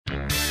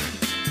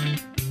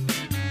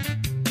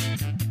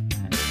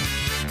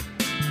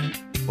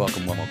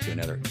Welcome to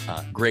another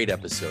great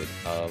episode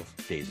of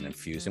Dazed and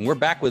Infused. And we're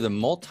back with a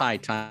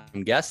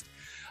multi-time guest.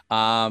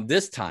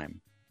 This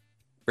time,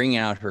 bringing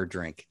out her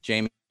drink,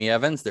 Jamie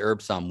Evans, the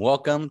Herb Somm.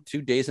 Welcome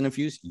to Dazed and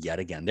Infused yet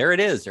again. There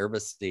it is,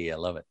 Herbacea. I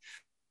love it.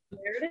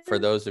 For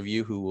those of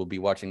you who will be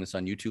watching this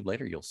on YouTube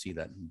later, you'll see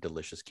that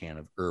delicious can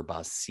of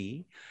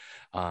Herbacea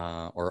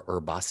or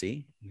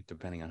Herbacea,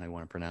 depending on how you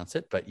want to pronounce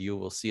it. But you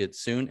will see it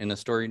soon in a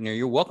store near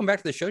you. Welcome back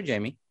to the show,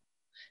 Jamie.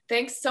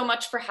 Thanks so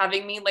much for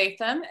having me,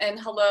 Latham, and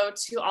hello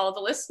to all the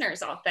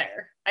listeners out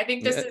there. I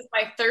think this is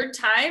my third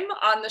time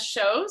on the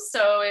show,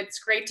 so it's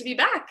great to be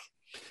back.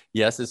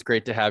 Yes, it's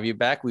great to have you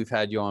back. We've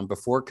had you on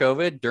before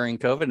COVID, during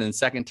COVID, and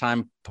second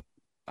time,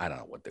 I don't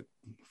know what the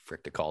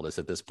frick to call this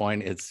at this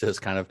point. It's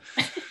just kind of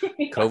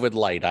COVID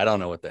light. I don't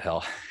know what the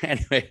hell.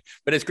 Anyway,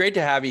 but it's great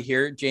to have you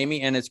here,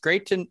 Jamie, and it's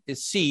great to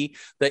see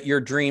that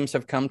your dreams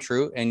have come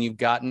true and you've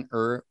gotten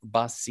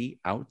Herbacea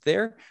out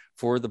there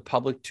for the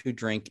public to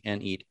drink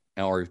and eat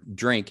or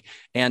drink.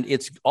 And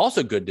it's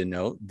also good to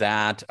know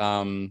that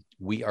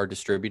we are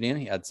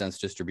distributing AdSense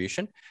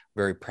distribution.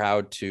 Very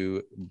proud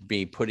to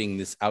be putting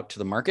this out to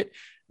the market.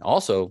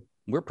 Also,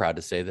 we're proud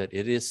to say that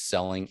it is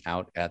selling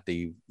out at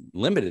the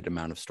limited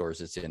amount of stores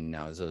it's in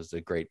now. So it's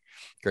a great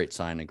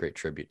sign, a great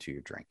tribute to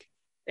your drink.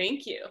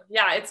 Thank you.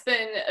 Yeah, it's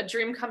been a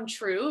dream come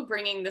true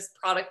bringing this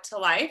product to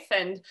life.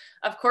 And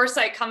of course,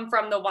 I come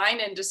from the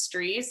wine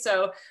industry.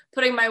 So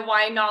putting my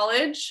wine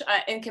knowledge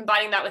and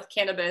combining that with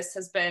cannabis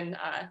has been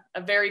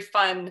a very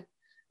fun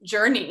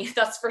journey,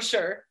 that's for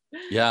sure.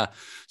 Yeah.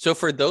 So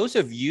for those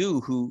of you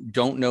who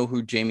don't know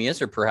who Jamie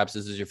is, or perhaps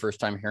this is your first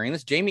time hearing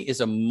this, Jamie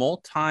is a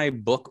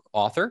multi-book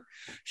author.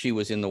 She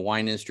was in the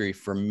wine industry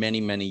for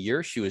many, many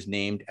years. She was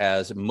named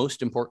as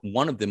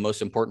one of the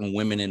most important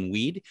women in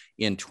weed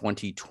in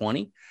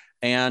 2020.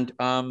 And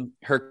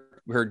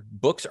her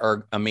books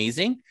are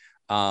amazing.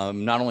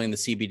 Not only in the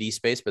CBD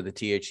space, but the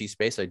THC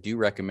space. I do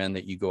recommend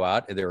that you go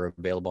out. They're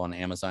available on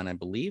Amazon, I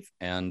believe.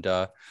 And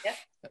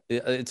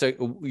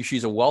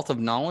she's a wealth of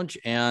knowledge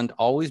and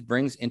always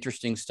brings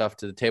interesting stuff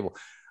to the table.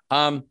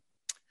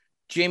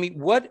 Jamie,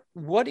 what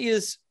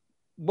was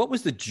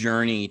the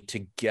journey to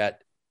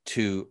get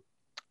to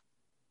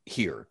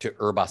here, to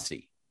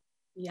Herbacea?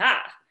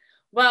 Yeah.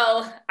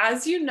 Well,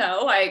 as you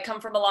know, I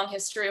come from a long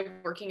history of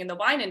working in the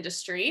wine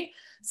industry.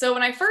 So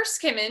when I first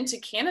came into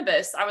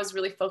cannabis, I was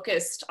really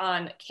focused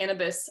on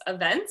cannabis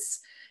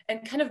events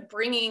and kind of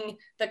bringing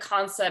the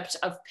concept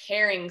of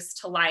pairings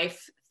to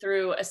life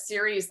through a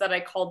series that I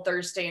called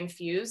Thursday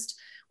Infused,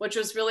 which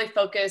was really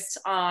focused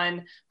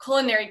on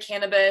culinary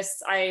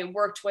cannabis. I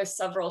worked with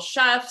several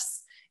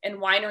chefs and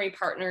winery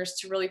partners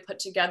to really put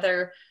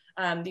together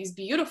these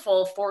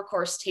beautiful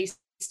 4-course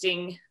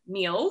tasting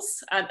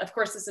meals. Of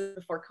course, this is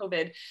before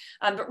COVID,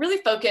 but really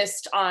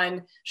focused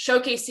on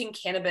showcasing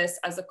cannabis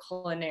as a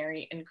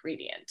culinary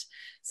ingredient.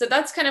 So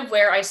that's kind of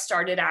where I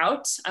started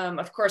out.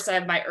 Of course, I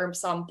have my Herb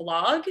Somm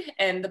blog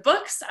and the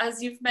books,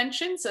 as you've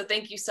mentioned. So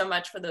thank you so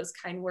much for those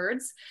kind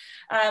words.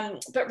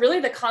 But really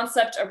the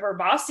concept of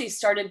Herbacea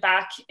started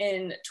back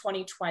in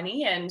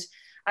 2020. And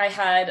I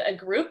had a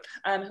group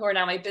who are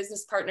now my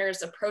business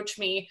partners approach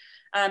me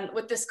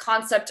with this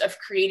concept of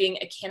creating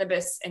a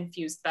cannabis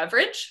infused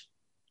beverage.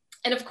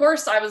 And of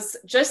course, I was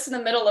just in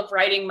the middle of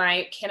writing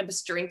my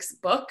cannabis drinks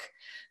book.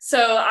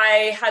 So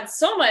I had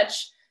so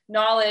much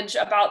knowledge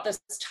about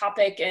this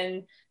topic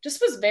and just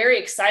was very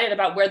excited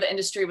about where the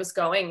industry was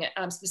going,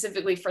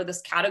 specifically for this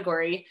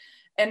category.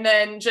 And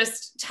then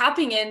just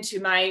tapping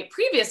into my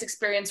previous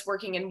experience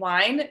working in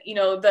wine, you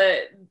know,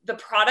 the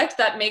product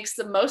that makes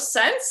the most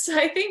sense,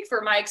 I think,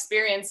 for my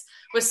experience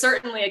was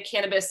certainly a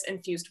cannabis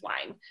infused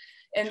wine.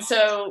 And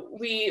so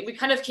we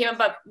kind of came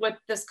up with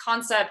this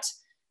concept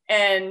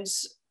and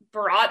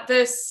brought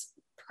this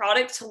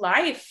product to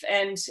life.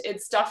 And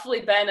it's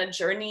definitely been a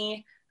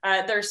journey.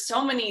 There's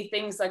so many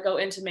things that go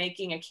into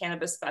making a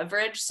cannabis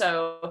beverage.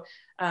 So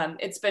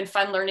it's been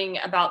fun learning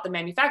about the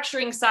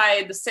manufacturing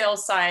side, the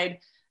sales side,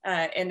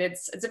 and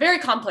it's a very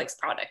complex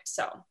product.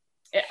 So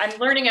I'm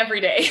learning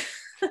every day.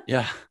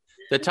 Yeah.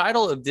 The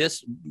title of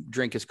this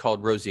drink is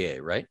called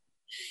Rosier, right?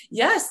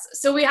 Yes.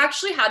 So we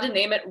actually had to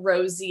name it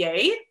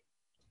Rosier.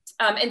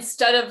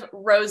 Instead of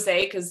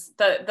rosé, because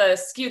the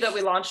SKU that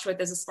we launched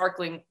with is a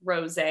sparkling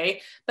rosé,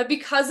 but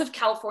because of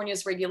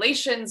California's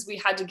regulations, we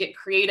had to get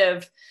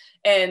creative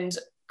and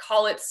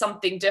call it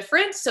something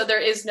different. So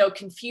there is no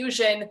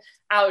confusion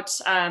out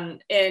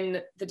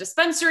in the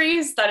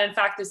dispensaries that in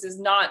fact, this is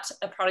not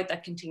a product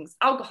that contains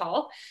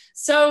alcohol.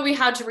 So we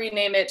had to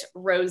rename it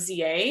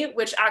Rosier,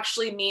 which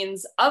actually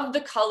means of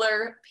the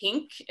color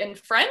pink in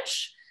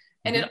French.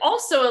 And it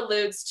also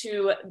alludes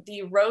to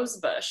the rose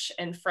bush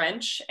in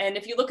French. And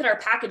if you look at our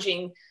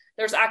packaging,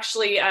 there's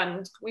actually,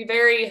 we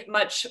very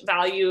much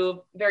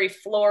value very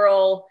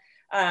floral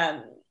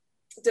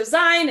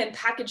design and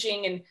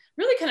packaging and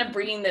really kind of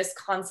bringing this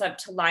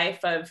concept to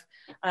life of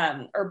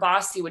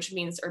Herbacea, which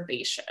means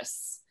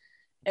herbaceous.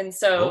 And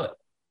so,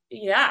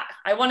 yeah,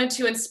 I wanted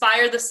to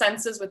inspire the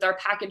senses with our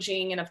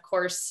packaging and of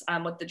course,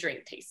 what the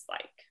drink tastes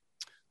like.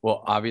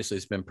 Well, obviously,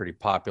 it's been pretty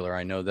popular.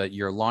 I know that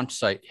your launch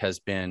site has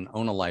been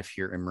Own a Life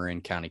here in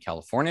Marin County,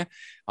 California.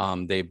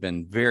 They've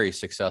been very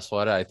successful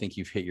at it. I think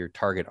you've hit your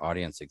target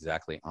audience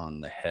exactly on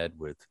the head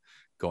with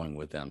going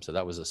with them. So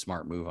that was a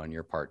smart move on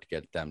your part to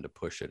get them to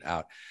push it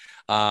out.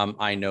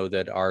 I know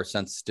that our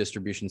Sense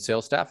Distribution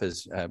sales staff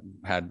has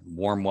had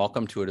warm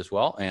welcome to it as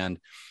well. And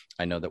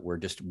I know that we're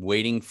just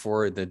waiting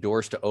for the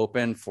doors to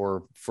open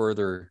for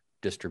further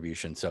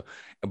distribution. So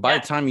by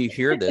the time you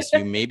hear this,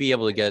 you may be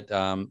able to get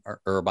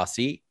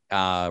Herbacea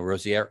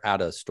Rosier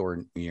at a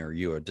store near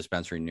you, a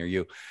dispensary near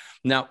you.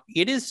 Now,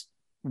 it is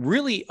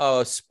really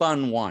a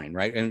spun wine,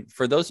 right? And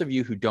for those of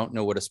you who don't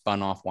know what a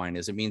spun off wine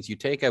is, it means you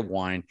take a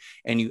wine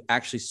and you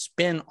actually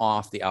spin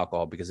off the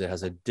alcohol because it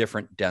has a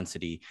different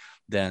density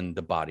than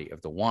the body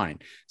of the wine.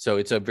 So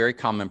it's a very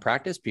common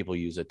practice. People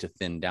use it to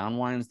thin down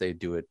wines. They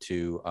do it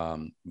to a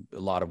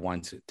lot of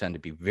wines tend to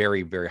be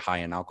very, very high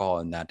in alcohol,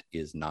 and that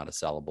is not a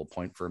sellable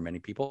point for many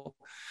people.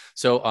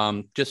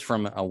 So just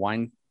from a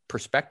wine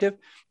perspective,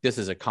 this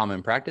is a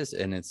common practice,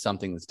 and it's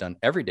something that's done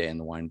every day in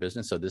the wine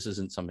business. So this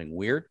isn't something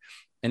weird,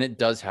 and it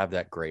does have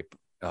that grape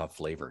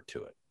flavor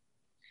to it.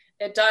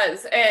 It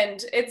does.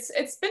 And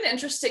it's been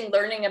interesting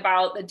learning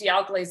about the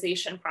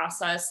dealcoholization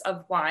process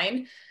of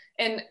wine.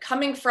 And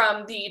coming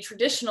from the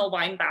traditional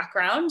wine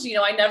background,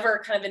 I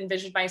never kind of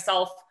envisioned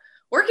myself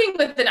working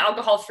with an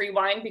alcohol-free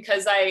wine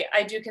because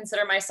I do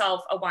consider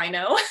myself a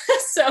wino.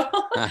 So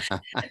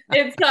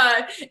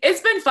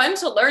it's been fun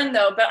to learn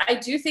though, but I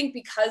do think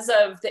because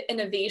of the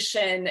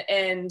innovation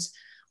and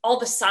all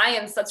the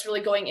science that's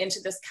really going into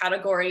this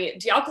category,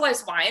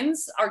 dealcoholized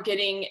wines are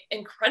getting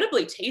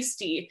incredibly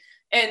tasty.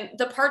 And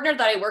the partner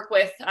that I work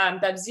with,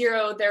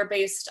 BevZero, they're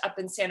based up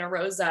in Santa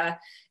Rosa.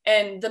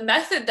 And the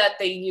method that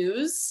they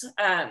use,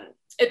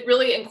 it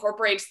really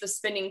incorporates the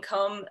spinning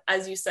comb,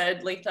 as you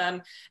said,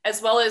 Latham,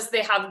 as well as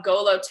they have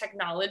Golo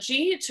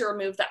technology to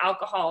remove the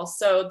alcohol.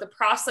 So the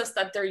process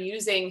that they're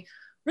using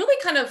really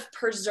kind of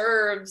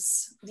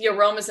preserves the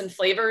aromas and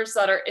flavors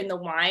that are in the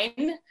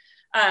wine.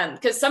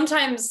 Because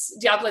sometimes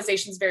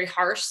dealcoholization is very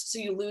harsh, so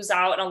you lose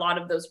out on a lot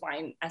of those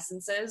wine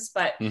essences.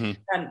 But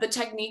the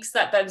techniques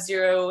that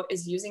BevZero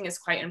is using is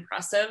quite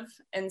impressive.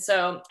 And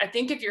so I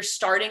think if you're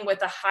starting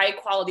with a high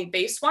quality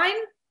base wine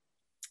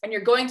and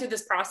you're going through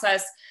this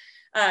process,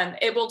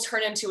 it will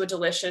turn into a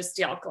delicious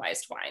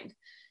dealcoholized wine.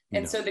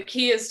 And so the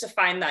key is to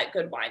find that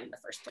good wine in the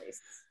first place.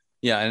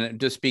 Yeah. And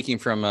just speaking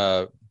from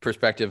a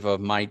perspective of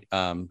my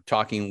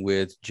talking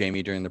with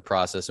Jamie during the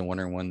process and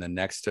wondering when the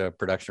next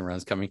production run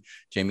is coming,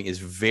 Jamie is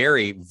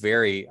very,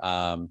 very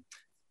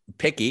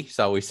picky,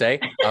 shall we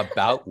say,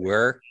 about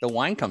where the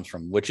wine comes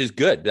from, which is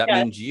good. That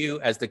means you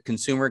as the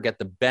consumer get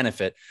the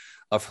benefit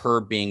of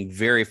her being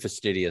very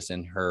fastidious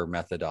in her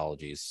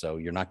methodologies. So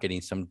you're not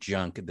getting some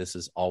junk. This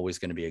is always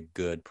going to be a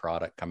good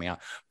product coming out.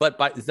 But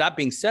by that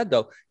being said,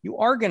 though, you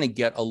are going to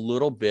get a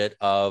little bit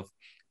of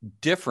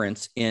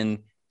difference in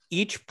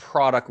each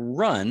product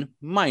run,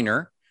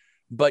 minor,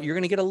 but you're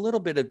going to get a little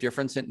bit of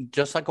difference in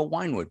just like a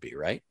wine would be,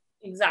 right?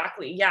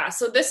 Exactly. Yeah.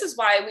 So this is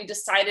why we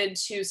decided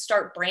to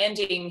start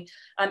branding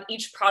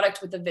each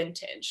product with a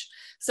vintage.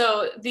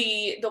 So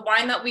the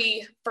wine that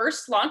we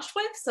first launched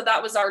with, so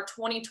that was our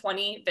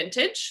 2020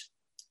 vintage.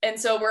 And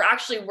so we're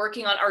actually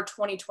working on our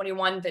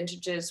 2021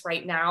 vintages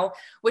right now,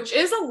 which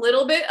is a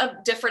little bit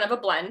different of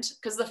a blend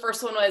because the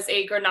first one was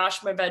a Grenache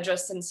Mourvedre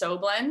Cinsault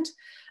blend.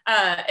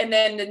 And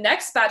then the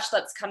next batch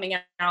that's coming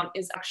out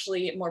is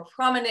actually more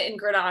prominent in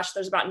Grenache.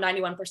 There's about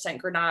 91%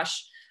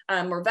 Grenache.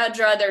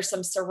 Mourvedre, there's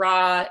some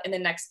Syrah in the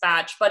next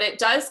batch, but it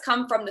does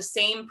come from the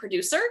same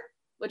producer,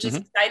 which is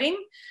exciting.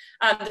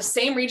 The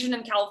same region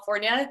in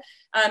California.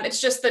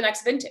 It's just the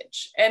next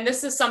vintage. And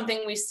this is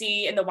something we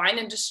see in the wine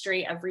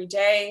industry every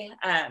day.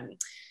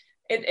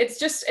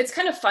 It's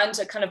kind of fun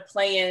to kind of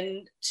play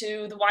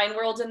into the wine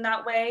world in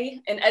that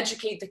way and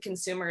educate the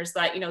consumers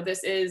that,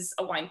 this is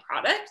a wine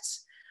product.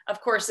 Of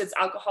course, it's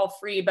alcohol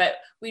free, but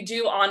we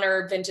do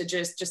honor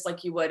vintages just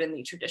like you would in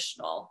the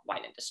traditional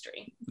wine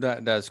industry.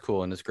 That's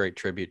cool. And it's a great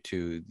tribute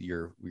to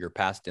your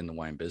past in the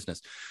wine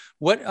business.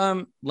 Let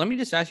me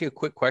just ask you a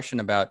quick question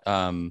about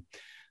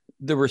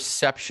the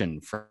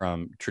reception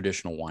from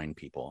traditional wine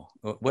people.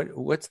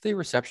 What's the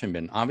reception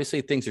been?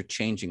 Obviously, things are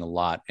changing a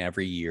lot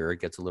every year.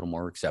 It gets a little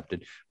more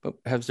accepted, but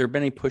has there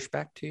been any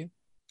pushback to you?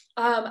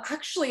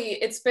 Actually,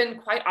 it's been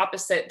quite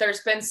opposite.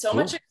 There's been so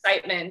much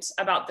excitement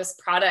about this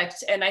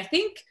product. And I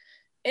think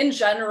in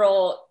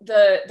general,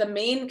 the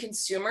main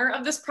consumer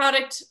of this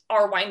product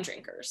are wine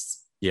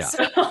drinkers. Yeah.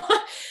 So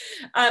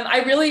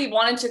I really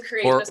wanted to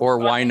create or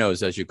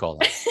winos, as you call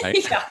them.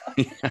 Right? Yeah.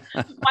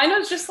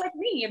 Winos just like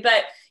me.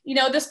 But,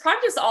 this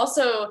product is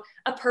also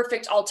a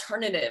perfect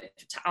alternative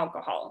to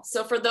alcohol.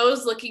 So for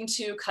those looking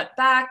to cut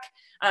back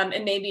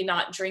and maybe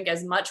not drink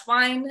as much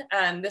wine,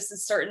 this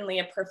is certainly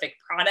a perfect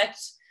product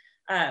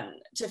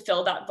to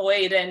fill that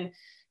void. And,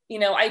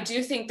 I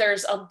do think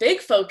there's a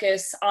big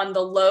focus on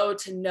the low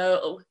to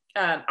no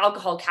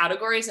alcohol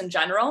categories in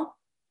general.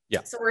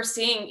 Yeah. So we're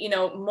seeing,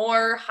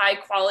 more high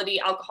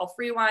quality alcohol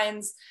free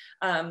wines,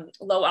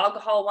 low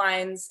alcohol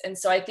wines. And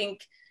so I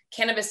think,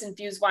 cannabis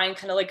infused wine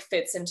kind of like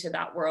fits into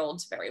that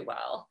world very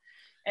well.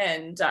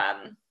 And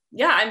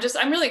yeah,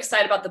 I'm really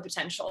excited about the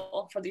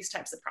potential for these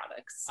types of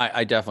products.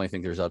 I definitely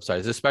think there's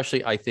upsides,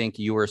 especially I think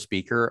you were a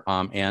speaker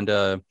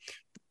and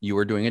you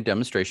were doing a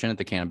demonstration at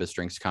the Cannabis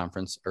Drinks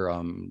Conference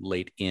or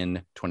late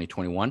in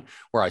 2021,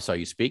 where I saw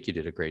you speak. You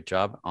did a great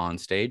job on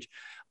stage.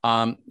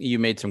 You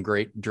made some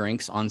great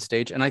drinks on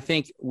stage. And I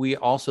think we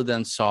also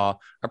then saw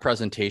a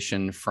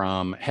presentation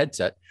from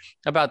Headset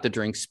about the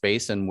drink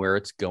space and where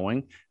it's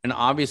going. And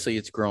obviously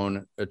it's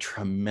grown a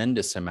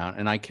tremendous amount.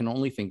 And I can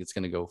only think it's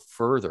going to go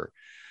further.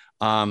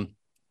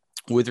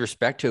 With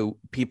respect to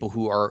people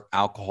who are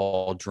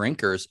alcohol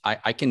drinkers,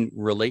 I can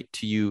relate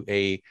to you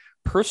a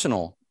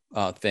personal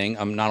thing.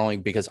 I'm not only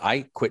because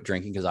I quit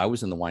drinking because I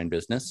was in the wine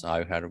business.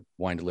 I had a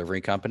wine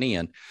delivery company,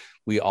 and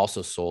we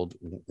also sold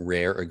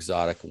rare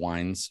exotic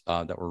wines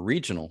that were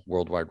regional,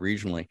 worldwide,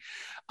 regionally.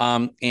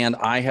 And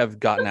I have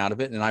gotten out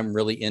of it, and I'm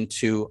really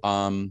into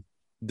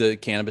the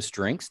cannabis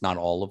drinks, not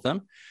all of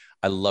them.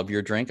 I love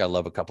your drink. I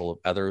love a couple of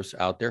others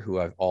out there who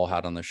I've all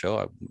had on the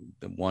show.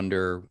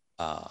 Wonder,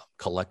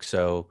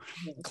 Calexo,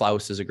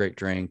 Klaus is a great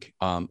drink.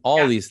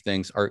 All these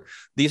things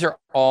these are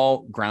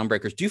all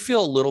groundbreakers. Do you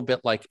feel a little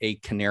bit like a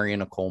canary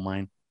in a coal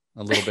mine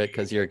a little bit?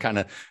 Cause you're kind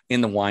of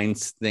in the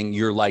wines thing.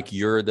 You're like,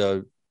 you're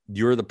the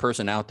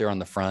person out there on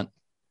the front.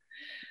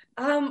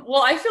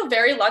 Well, I feel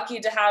very lucky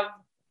to have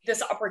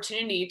this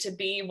opportunity to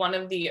be one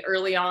of the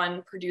early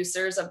on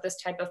producers of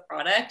this type of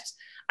product.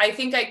 I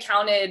think I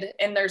counted,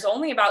 and there's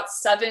only about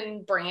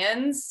 7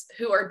 brands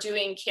who are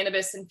doing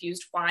cannabis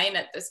infused wine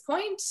at this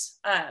point.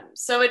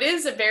 So it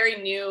is a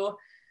very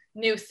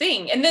new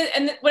thing. And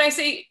then when I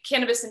say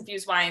cannabis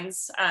infused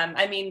wines,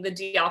 I mean the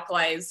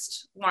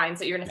de-alkalized wines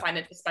that you're going to find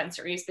at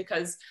dispensaries,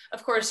 because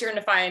of course you're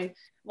going to find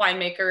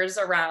winemakers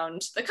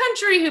around the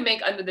country who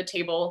make under the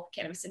table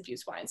cannabis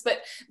infused wines.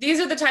 But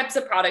these are the types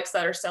of products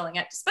that are selling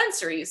at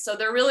dispensaries. So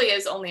there really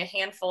is only a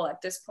handful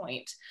at this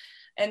point.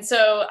 And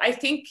so I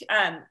think,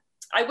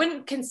 I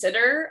wouldn't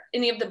consider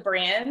any of the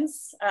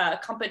brands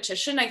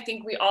competition. I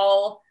think we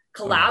all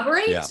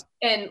collaborate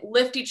and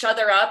lift each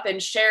other up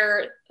and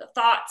share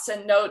thoughts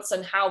and notes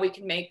on how we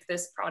can make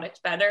this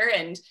product better.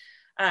 And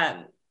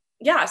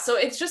so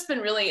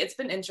it's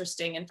been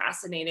interesting and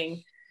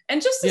fascinating.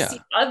 And just to see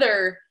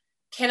other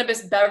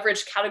cannabis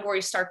beverage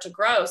categories start to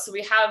grow. So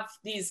we have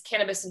these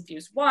cannabis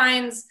infused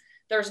wines.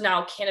 There's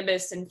now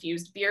cannabis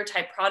infused beer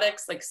type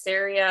products like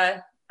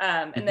Saria.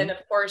 And then, of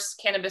course,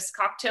 cannabis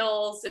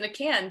cocktails in a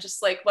can,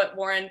 just like what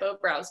Warren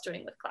Bobrow is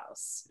doing with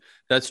Klaus.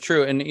 That's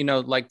true. And,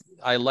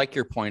 I like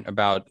your point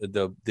about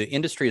the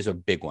industry is a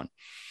big one.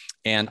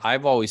 And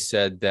I've always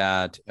said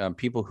that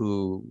people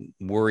who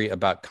worry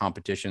about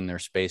competition in their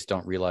space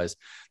don't realize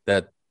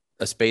that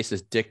a space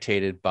is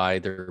dictated by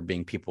there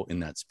being people in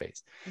that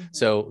space.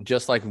 So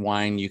just like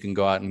wine, you can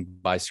go out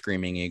and buy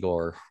Screaming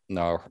Eagle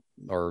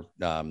or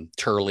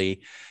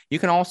Turley. You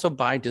can also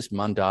buy just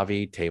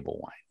Mondavi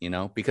table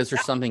wine, because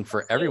there's something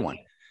for everyone.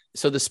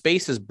 So the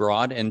space is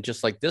broad, and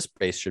just like this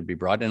space should be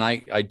broad. And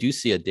I do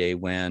see a day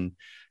when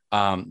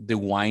the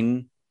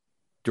wine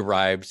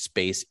derived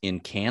space in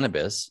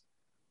cannabis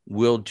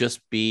will just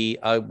be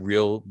a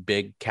real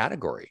big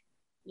category.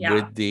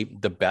 With the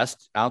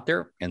best out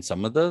there and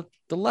some of the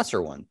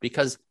lesser ones,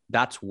 because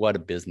that's what a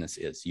business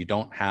is. You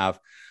don't have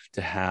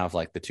to have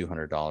like the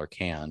 $200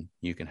 can.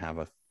 You can have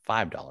a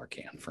 $5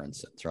 can, for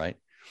instance, right?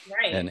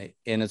 And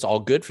it's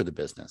all good for the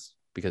business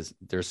because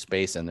there's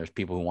space and there's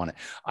people who want it.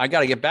 I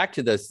got to get back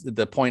to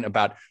the point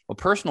about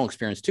personal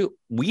experience too.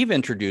 I've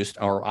introduced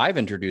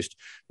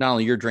not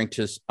only your drink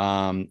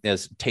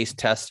as taste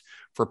tests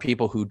for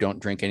people who don't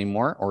drink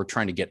anymore or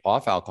trying to get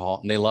off alcohol,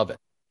 and they love it.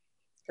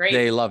 Great.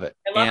 They love it.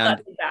 I love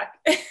that feedback.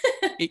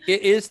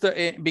 it is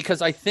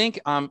because I think,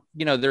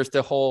 there's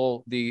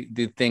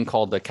the thing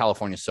called the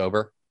California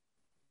sober.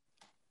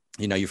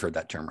 You've heard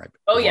that term, right?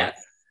 Oh, yeah.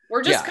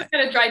 We're just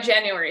kind of dry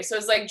January. So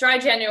it's like dry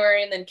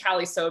January and then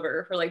Cali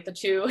sober for like the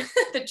two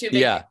big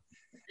things.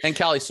 And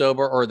Cali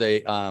sober, or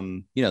the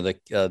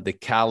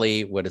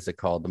Cali, what is it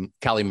called? The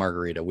Cali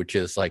margarita, which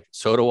is like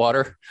soda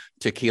water,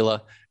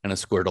 tequila, and a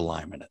squirt of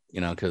lime in it,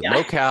 because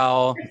low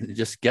cal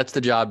just gets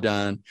the job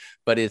done,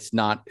 but it's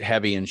not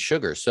heavy in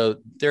sugar. So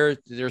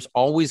there's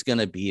always going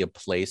to be a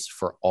place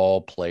for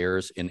all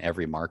players in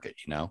every market,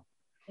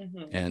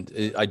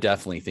 And I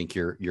definitely think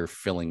you're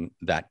filling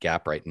that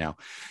gap right now.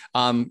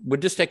 We'll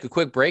just take a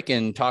quick break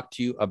and talk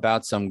to you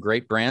about some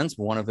great brands.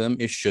 One of them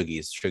is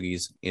Shoogies.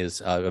 Shoogies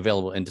is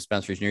available in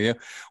dispensaries near you.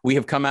 We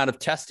have come out of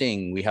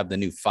testing. We have the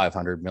new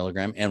 500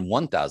 milligram and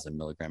 1,000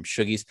 milligram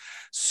Shoogies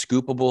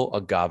scoopable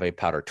agave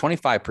powder,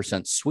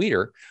 25%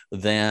 sweeter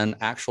than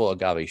actual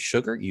agave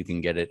sugar. You can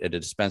get it at a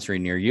dispensary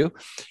near you.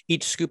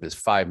 Each scoop is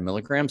 5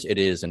 milligrams. It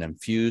is an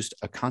infused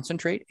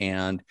concentrate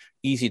and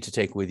easy to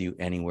take with you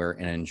anywhere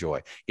and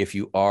enjoy. If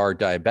you are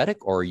diabetic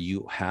or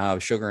you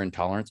have sugar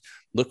intolerance,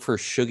 look for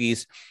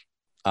Shoogies,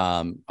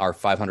 our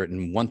 500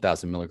 and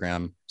 1,000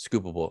 milligram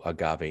scoopable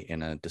agave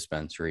in a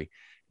dispensary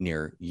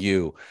near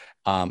you.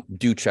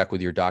 Do check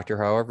with your doctor,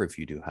 however, if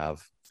you do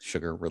have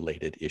sugar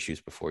related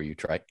issues before you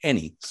try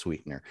any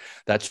sweetener.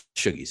 That's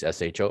Shoogies,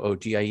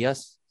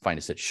 SHOOGIES. Find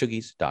us at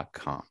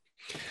shoogies.com.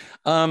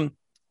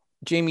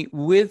 Jamie,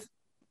 with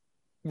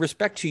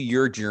respect to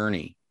your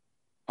journey,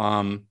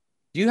 do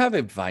you have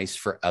advice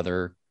for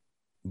other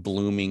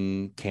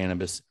blooming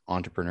cannabis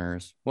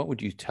entrepreneurs? What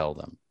would you tell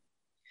them?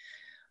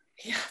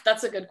 Yeah,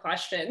 that's a good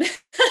question.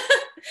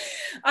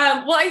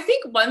 Well, I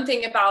think one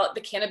thing about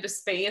the cannabis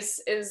space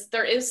is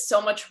there is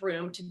so much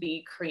room to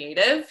be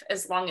creative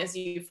as long as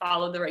you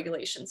follow the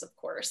regulations, of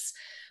course.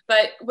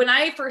 But when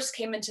I first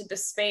came into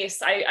this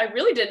space, I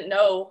really didn't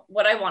know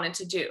what I wanted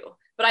to do,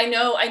 but I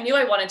knew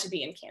I wanted to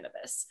be in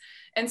cannabis.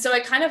 And so I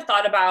kind of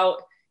thought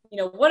about,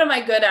 what am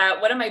I good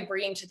at? What am I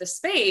bringing to the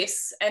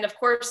space? And of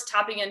course,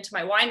 tapping into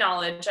my wine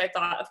knowledge, I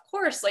thought, of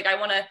course, like I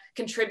want to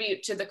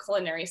contribute to the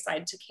culinary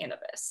side to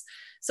cannabis.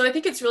 So I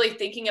think it's really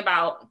thinking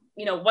about,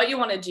 what you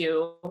want to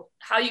do,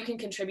 how you can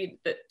contribute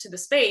to the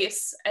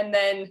space, and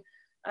then,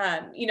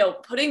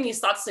 putting these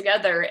thoughts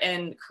together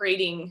and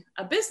creating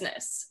a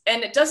business.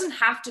 And it doesn't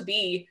have to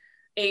be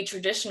a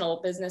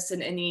traditional business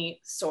in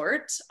any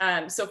sort.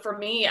 So for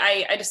me,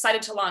 I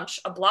decided to launch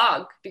a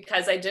blog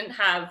because I didn't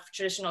have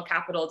traditional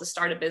capital to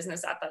start a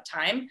business at that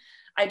time.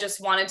 I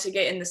just wanted to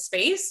get in the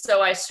space.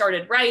 So I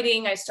started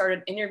writing, I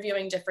started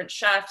interviewing different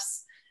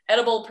chefs,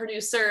 edible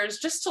producers,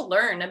 just to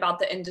learn about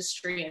the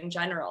industry in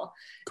general.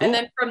 Cool. And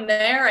then from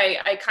there,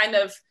 I kind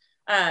of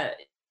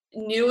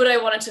knew what I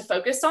wanted to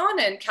focus on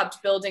and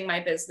kept building my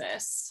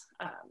business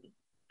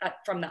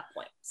from that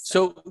point.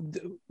 So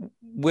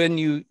when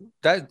you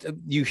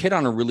hit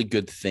on a really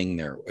good thing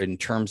there in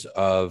terms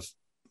of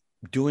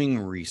doing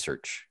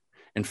research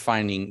and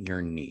finding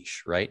your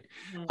niche, right?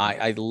 Mm-hmm.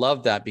 I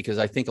love that because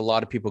I think a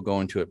lot of people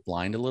go into it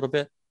blind a little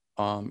bit.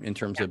 In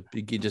terms of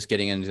just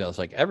getting into it's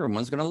like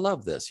everyone's going to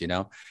love this,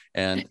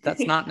 and that's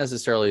not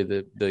necessarily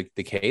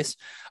the case.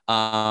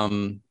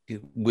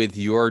 With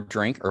your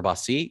drink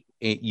Herbacii,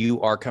 you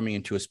are coming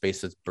into a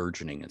space that's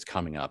burgeoning. It's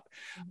coming up,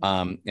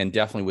 and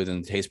definitely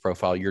within the taste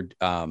profile,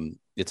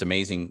 it's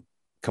amazing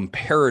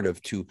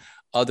comparative to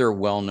other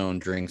well-known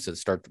drinks that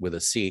start with a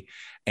C,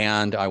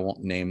 and I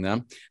won't name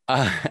them,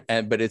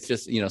 but it's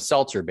just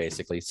seltzer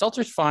basically.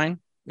 Seltzer's fine,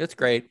 it's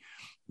great,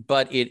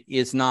 but it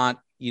is not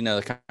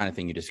the kind of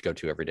thing you just go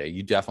to every day.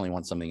 You definitely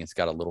want something that's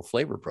got a little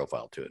flavor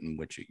profile to it, in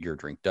which your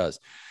drink does.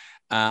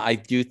 I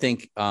do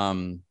think,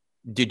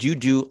 did you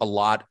do a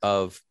lot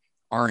of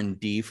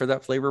R&D for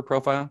that flavor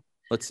profile?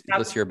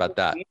 Let's hear about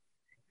that.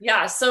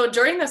 Yeah. So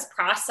during this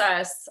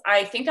process,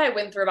 I think I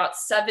went through about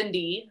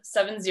 70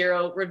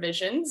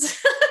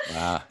 revisions,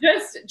 wow.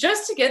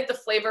 just to get the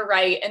flavor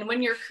right. And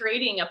when you're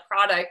creating a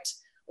product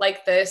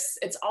like this,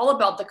 it's all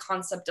about the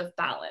concept of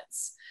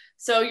balance.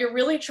 So you're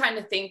really trying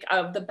to think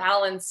of the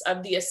balance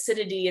of the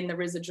acidity and the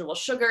residual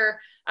sugar.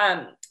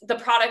 The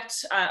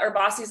product,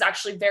 Herbacii, is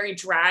actually very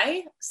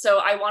dry. So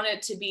I want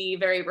it to be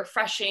very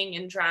refreshing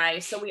and dry.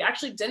 So we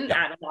actually didn't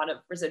add a lot of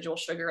residual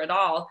sugar at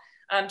all,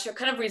 to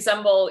kind of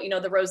resemble,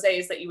 the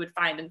rosés that you would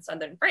find in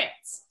Southern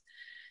France.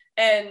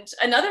 And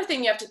another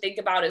thing you have to think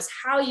about is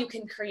how you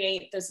can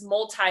create this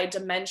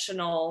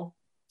multi-dimensional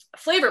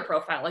flavor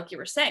profile, like you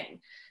were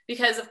saying.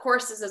 Because of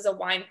course, this is a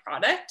wine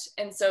product.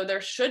 And so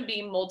there should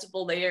be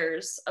multiple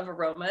layers of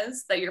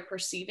aromas that you're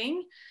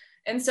perceiving.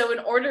 And so in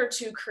order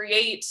to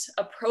create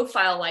a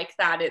profile like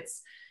that,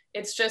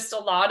 it's just a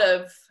lot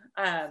of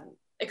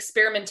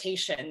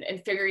experimentation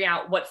and figuring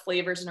out what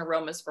flavors and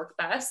aromas work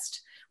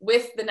best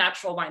with the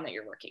natural wine that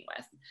you're working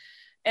with.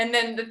 And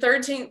then the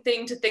third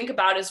thing to think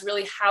about is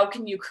really how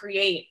can you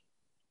create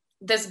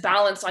this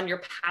balance on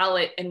your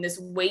palate and this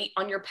weight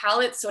on your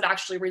palate so it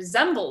actually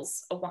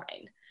resembles a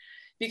wine.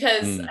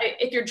 Because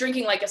if you're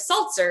drinking like a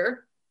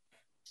seltzer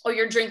or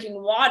you're drinking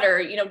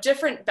water,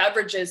 different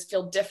beverages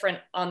feel different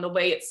on the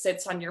way it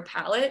sits on your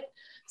palate.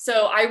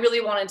 So I really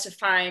wanted to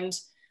find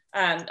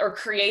or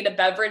create a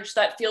beverage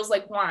that feels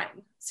like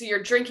wine. So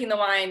you're drinking the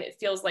wine, it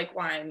feels like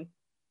wine.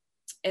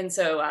 And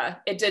so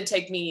it did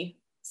take me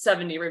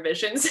 70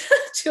 revisions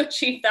to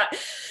achieve that.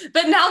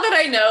 But now that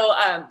I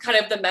know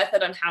kind of the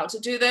method on how to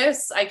do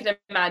this, I can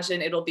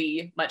imagine it'll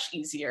be much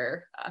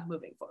easier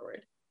moving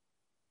forward.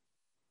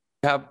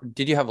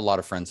 Did you have a lot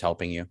of friends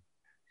helping you?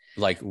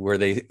 Like, were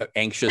they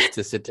anxious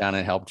to sit down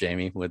and help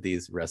Jamie with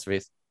these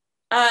recipes?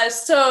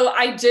 So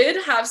I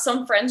did have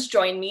some friends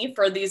join me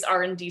for these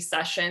R&D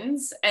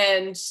sessions.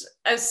 And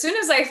as soon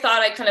as I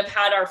thought I kind of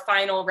had our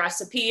final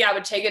recipe, I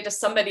would take it to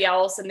somebody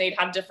else and they'd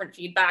have different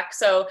feedback.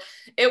 So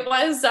it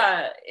was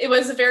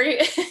a very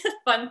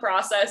fun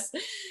process.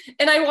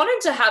 And I wanted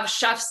to have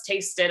chefs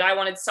taste it. I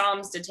wanted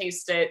Soms to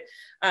taste it.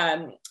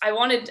 I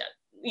wanted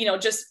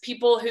just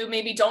people who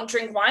maybe don't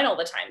drink wine all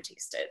the time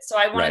taste it. So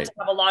I wanted to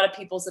have a lot of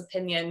people's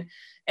opinion.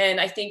 And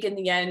I think in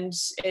the end,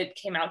 it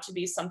came out to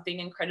be something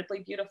incredibly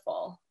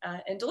beautiful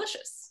and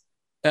delicious.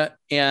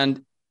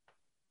 And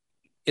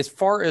as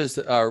far as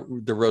the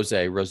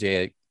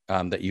rosé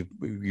that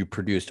you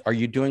produced, are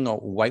you doing a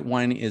white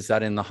wine? Is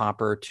that in the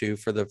hopper too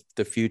for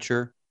the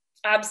future?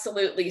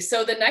 Absolutely.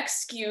 So the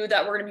next SKU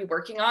that we're going to be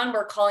working on,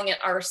 we're calling it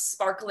our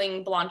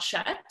Sparkling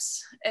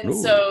Blanchette. And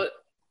so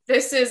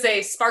This is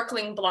a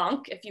sparkling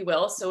blanc, if you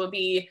will. So it'll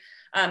be,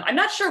 I'm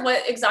not sure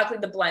what exactly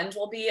the blend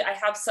will be. I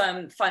have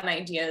some fun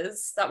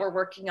ideas that we're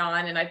working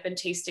on, and I've been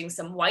tasting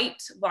some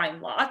white wine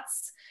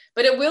lots,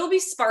 but it will be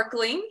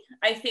sparkling.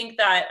 I think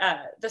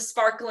that the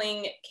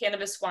sparkling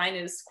cannabis wine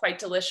is quite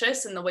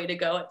delicious and the way to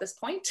go at this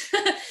point.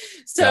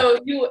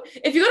 So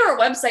if you go to our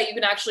website, you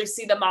can actually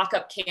see the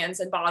mock-up cans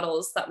and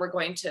bottles that we're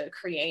going to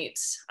create.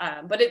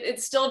 But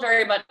it's still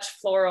very much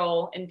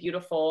floral and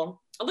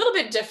beautiful, a little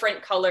bit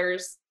different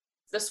colors.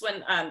 This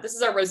one, this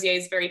is our Rosier,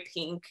 is very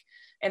pink.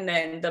 And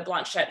then the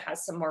Blanchette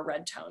has some more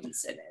red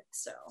tones in it.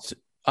 So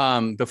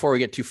before we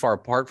get too far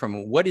apart from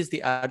it, what is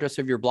the address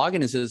of your blog?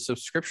 And is it a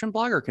subscription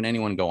blog, or can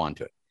anyone go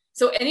onto it?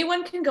 So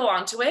anyone can go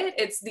onto it.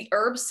 It's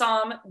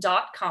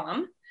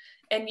theherbsom.com.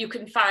 And you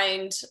can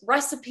find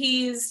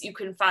recipes, you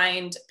can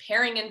find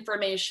pairing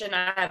information.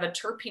 I have a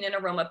terpene and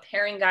aroma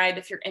pairing guide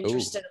if you're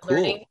interested in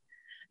learning.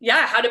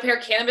 Yeah, how to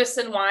pair cannabis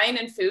and wine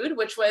and food,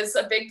 which was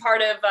a big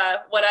part of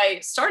what I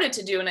started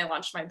to do when I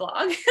launched my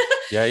blog.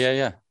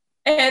 Yeah.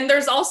 And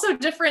there's also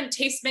different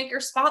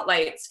tastemaker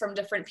spotlights from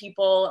different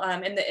people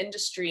in the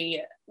industry,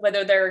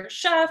 whether they're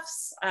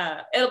chefs,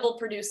 edible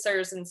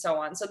producers, and so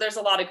on. So there's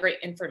a lot of great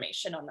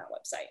information on that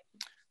website.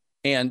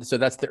 And so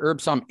that's the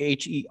Herbsom,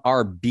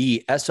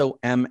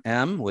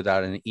 HERBSOMM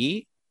without an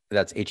E.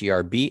 That's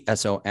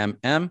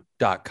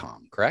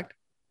HERBSOMM.com, correct?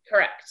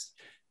 Correct.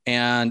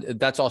 And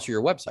that's also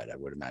your website, I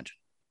would imagine.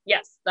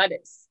 Yes, that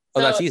is. Oh,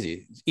 so, that's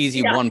easy. It's easy,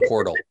 yeah. One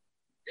portal.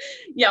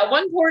 Yeah,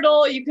 one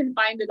portal, you can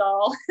find it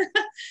all.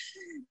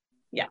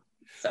 Yeah.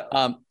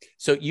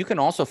 So you can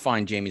also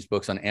find Jamie's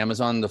books on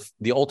Amazon,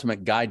 the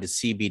Ultimate Guide to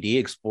CBD,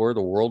 Explore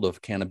the World of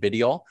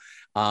Cannabidiol.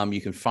 You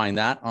can find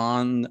that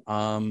on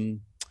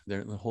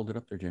there. Hold it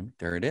up there, Jamie.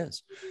 There it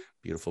is.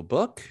 Beautiful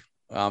book.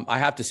 I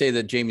have to say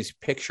that Jamie's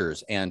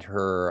pictures and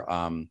her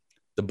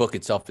the book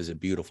itself is a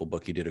beautiful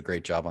book. You did a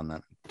great job on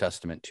that,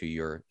 testament to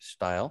your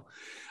style.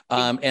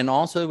 And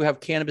also we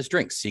have cannabis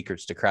drinks,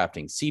 secrets to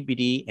crafting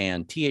CBD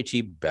and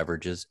THC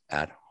beverages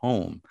at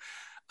home.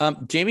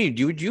 Jamie,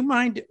 would you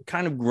mind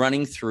kind of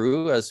running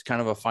through, as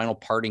kind of a final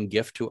parting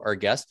gift to our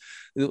guests,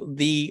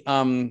 the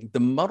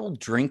muddled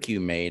drink you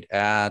made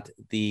at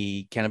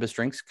the Cannabis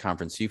Drinks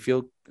Conference? Do you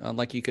feel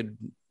like you could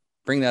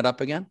bring that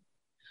up again?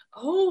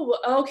 Oh,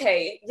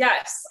 okay.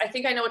 Yes. I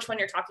think I know which one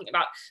you're talking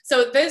about.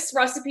 So this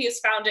recipe is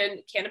found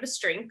in Cannabis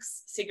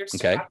Drinks, Secrets to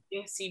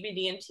Crafting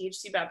CBD and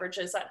THC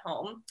Beverages at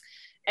Home.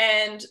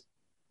 And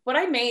what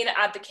I made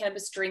at the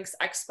Cannabis Drinks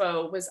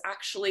Expo was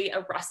actually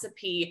a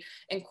recipe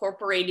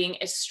incorporating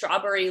a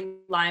strawberry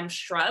lime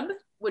shrub,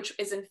 which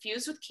is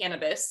infused with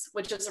cannabis,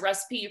 which is a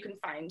recipe you can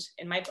find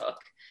in my book.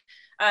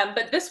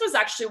 But this was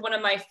actually one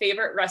of my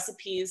favorite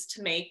recipes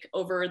to make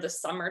over the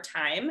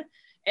summertime.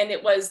 And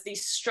it was the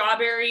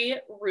strawberry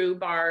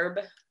rhubarb.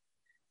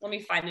 Let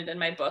me find it in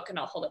my book and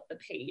I'll hold up the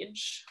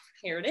page.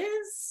 Here it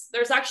is.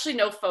 There's actually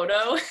no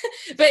photo,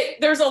 but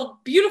there's a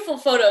beautiful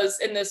photos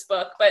in this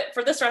book. But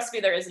for this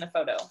recipe, there isn't a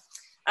photo.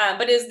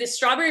 But it is the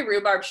strawberry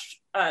rhubarb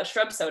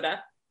shrub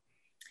soda.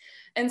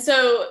 And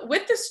so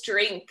with this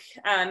drink,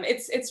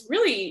 it's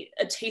really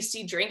a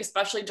tasty drink,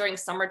 especially during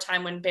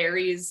summertime when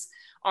berries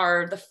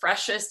are the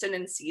freshest and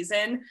in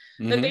season.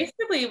 Mm-hmm. But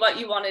basically what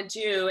you want to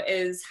do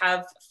is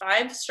have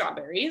 5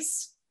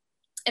 strawberries.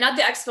 And at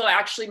the expo, I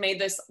actually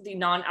made the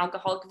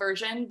non-alcoholic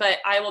version, but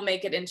I will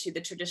make it into the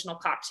traditional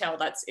cocktail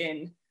that's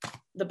in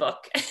the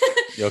book.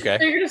 Okay.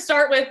 So you're going to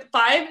start with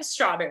 5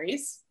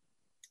 strawberries,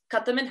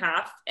 cut them in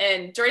half.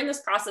 And during this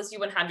process, you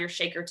would have your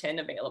shaker tin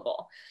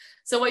available.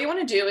 So what you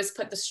want to do is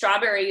put the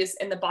strawberries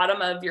in the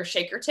bottom of your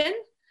shaker tin,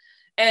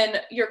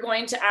 and you're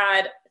going to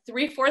add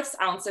 3/4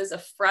 ounces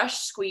of fresh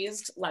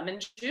squeezed lemon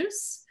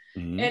juice.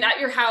 Mm-hmm. And at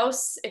your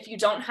house, if you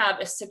don't have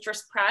a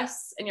citrus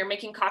press and you're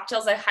making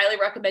cocktails, I highly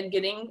recommend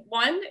getting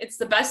one. It's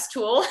the best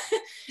tool.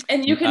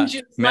 And you can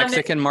juice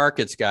Mexican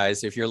markets,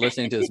 guys. If you're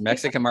listening to this,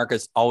 Mexican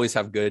markets always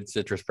have good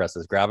citrus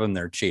presses. Grab them.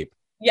 They're cheap.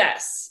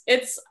 Yes.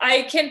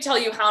 I can't tell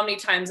you how many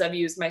times I've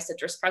used my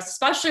citrus press,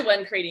 especially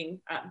when creating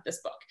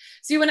this book.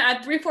 So you want to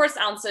add 3/4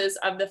 ounces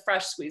of the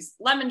fresh squeezed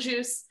lemon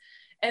juice.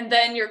 And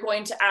then you're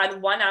going to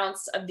add 1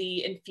 ounce of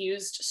the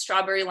infused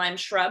strawberry lime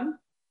shrub.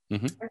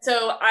 Mm-hmm. And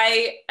so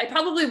I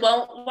probably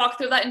won't walk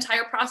through that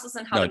entire process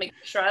on how to make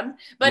the shrub,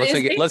 but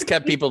let's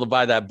get people to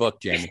buy that book,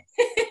 Jamie.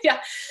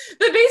 Yeah,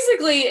 but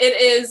basically it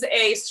is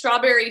a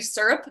strawberry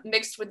syrup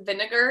mixed with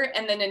vinegar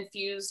and then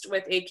infused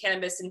with a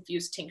cannabis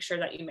infused tincture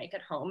that you make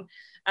at home.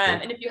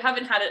 And if you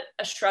haven't had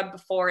a shrub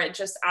before, it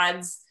just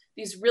adds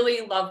these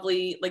really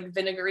lovely like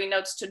vinegary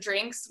notes to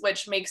drinks,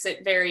 which makes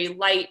it very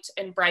light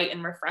and bright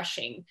and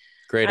refreshing.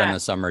 Great on a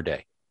summer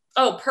day.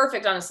 Oh,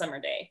 perfect on a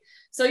summer day.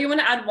 So you want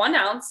to add 1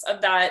 ounce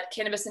of that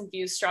cannabis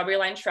infused strawberry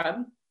lime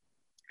shrub.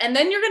 And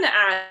then you're going to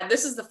add,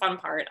 this is the fun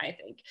part, I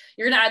think.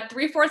 You're going to add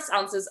 3/4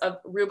 ounces of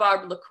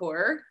rhubarb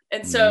liqueur.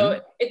 And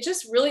so it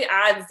just really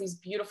adds these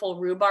beautiful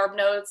rhubarb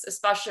notes,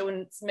 especially when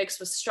it's mixed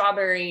with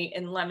strawberry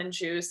and lemon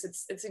juice.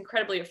 It's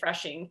incredibly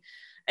refreshing.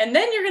 And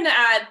then you're going to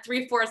add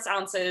 3/4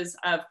 ounces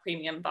of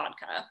premium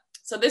vodka.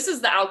 So this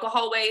is the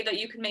alcohol way that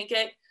you can make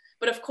it.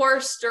 But of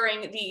course,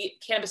 during the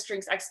Cannabis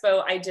Drinks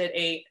Expo, I did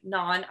a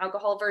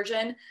non-alcohol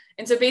version.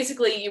 And so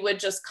basically you would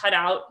just cut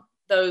out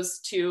those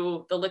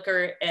two, the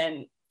liquor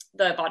and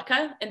the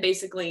vodka, and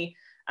basically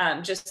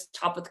just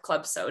top with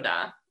club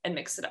soda and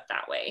mix it up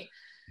that way.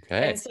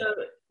 Okay. And so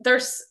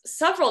there's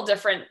several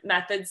different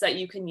methods that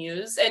you can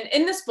use. And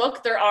in this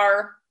book, there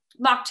are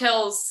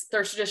mocktails,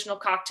 there's traditional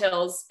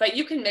cocktails, but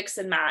you can mix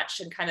and match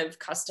and kind of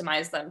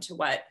customize them to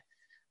what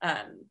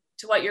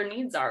your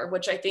needs are,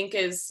 which I think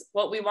is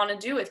what we want to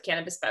do with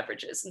cannabis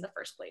beverages in the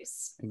first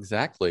place.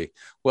 Exactly.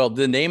 Well,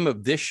 the name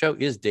of this show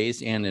is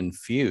Dazed and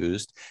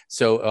Infused.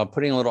 So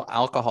putting a little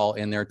alcohol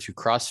in there to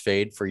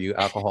crossfade for you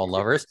alcohol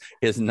lovers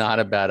is not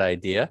a bad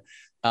idea.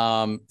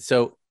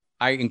 So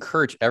I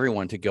encourage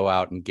everyone to go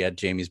out and get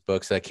Jamie's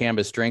books.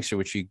 Cannabis Drinks,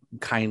 which you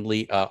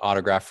kindly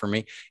autographed for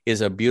me,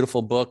 is a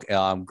beautiful book,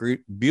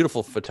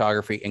 beautiful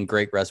photography and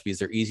great recipes.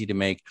 They're easy to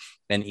make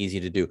and easy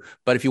to do.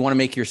 But if you want to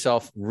make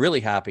yourself really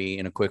happy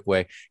in a quick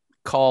way,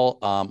 call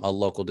a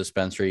local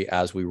dispensary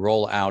as we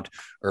roll out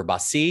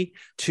Herbacea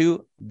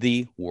to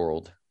the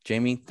world.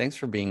 Jamie, thanks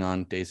for being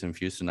on Dazed and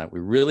Infused tonight. We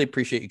really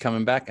appreciate you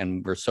coming back,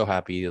 and we're so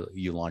happy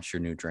you launched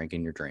your new drink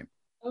in your dream.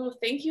 Oh,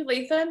 thank you,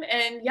 Latham.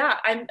 And yeah,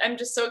 I'm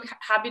just so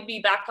happy to be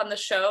back on the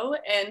show.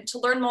 And to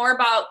learn more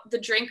about the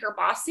drink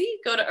Herbacea,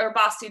 go to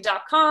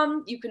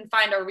herbacea.com. You can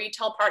find our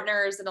retail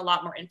partners and a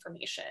lot more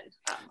information.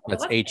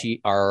 That's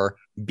HERBACE,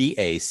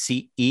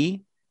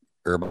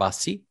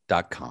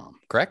 herbacea.com,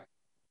 correct?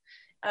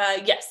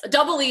 Yes, a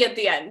double E at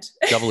the end.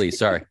 Double E,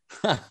 sorry.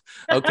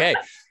 Okay,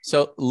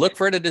 so look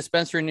for it at a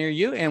dispensary near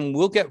you, and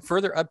we'll get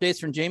further updates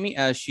from Jamie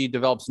as she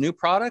develops new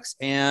products.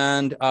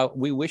 And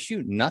we wish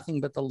you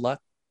nothing but the luck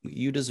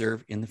you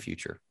deserve in the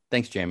future.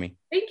 Thanks, Jamie.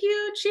 Thank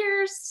you.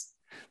 Cheers.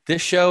 This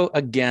show,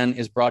 again,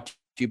 is brought to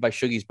you by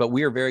Shoogies, but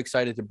we are very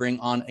excited to bring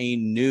on a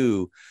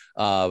new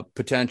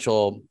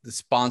potential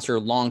sponsor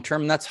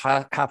long-term, and that's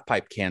Half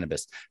Pipe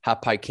Cannabis.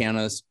 Half Pipe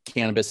Cannabis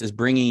is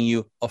bringing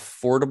you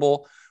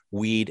affordable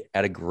weed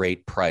at a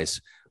great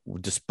price.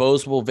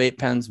 Disposable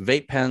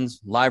vape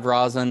pens, live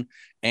rosin,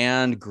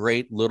 and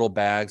great little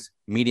bags,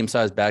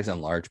 medium-sized bags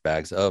and large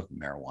bags of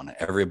marijuana.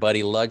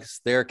 Everybody loves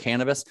their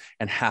cannabis,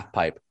 and Half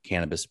Pipe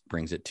Cannabis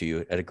brings it to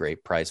you at a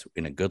great price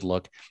in a good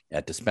look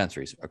at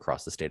dispensaries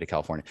across the state of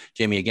California.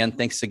 Jamie, again,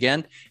 thanks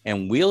again,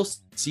 and we'll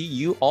see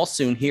you all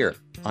soon here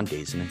on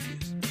Dazed and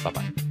Infused.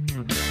 Bye-bye.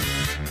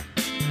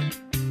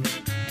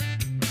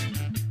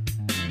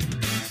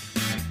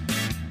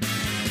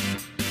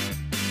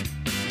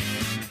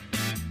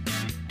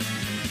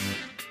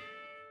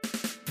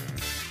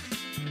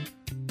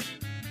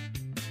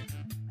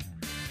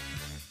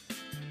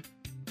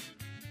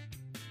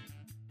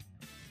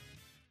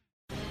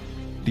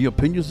 The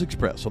opinions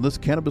expressed on this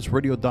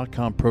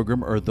CannabisRadio.com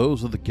program are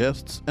those of the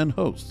guests and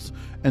hosts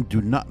and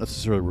do not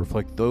necessarily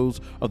reflect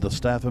those of the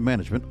staff and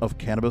management of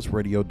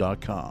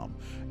CannabisRadio.com.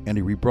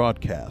 Any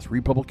rebroadcast,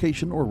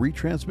 republication, or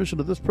retransmission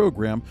of this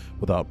program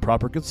without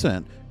proper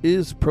consent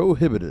is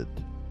prohibited.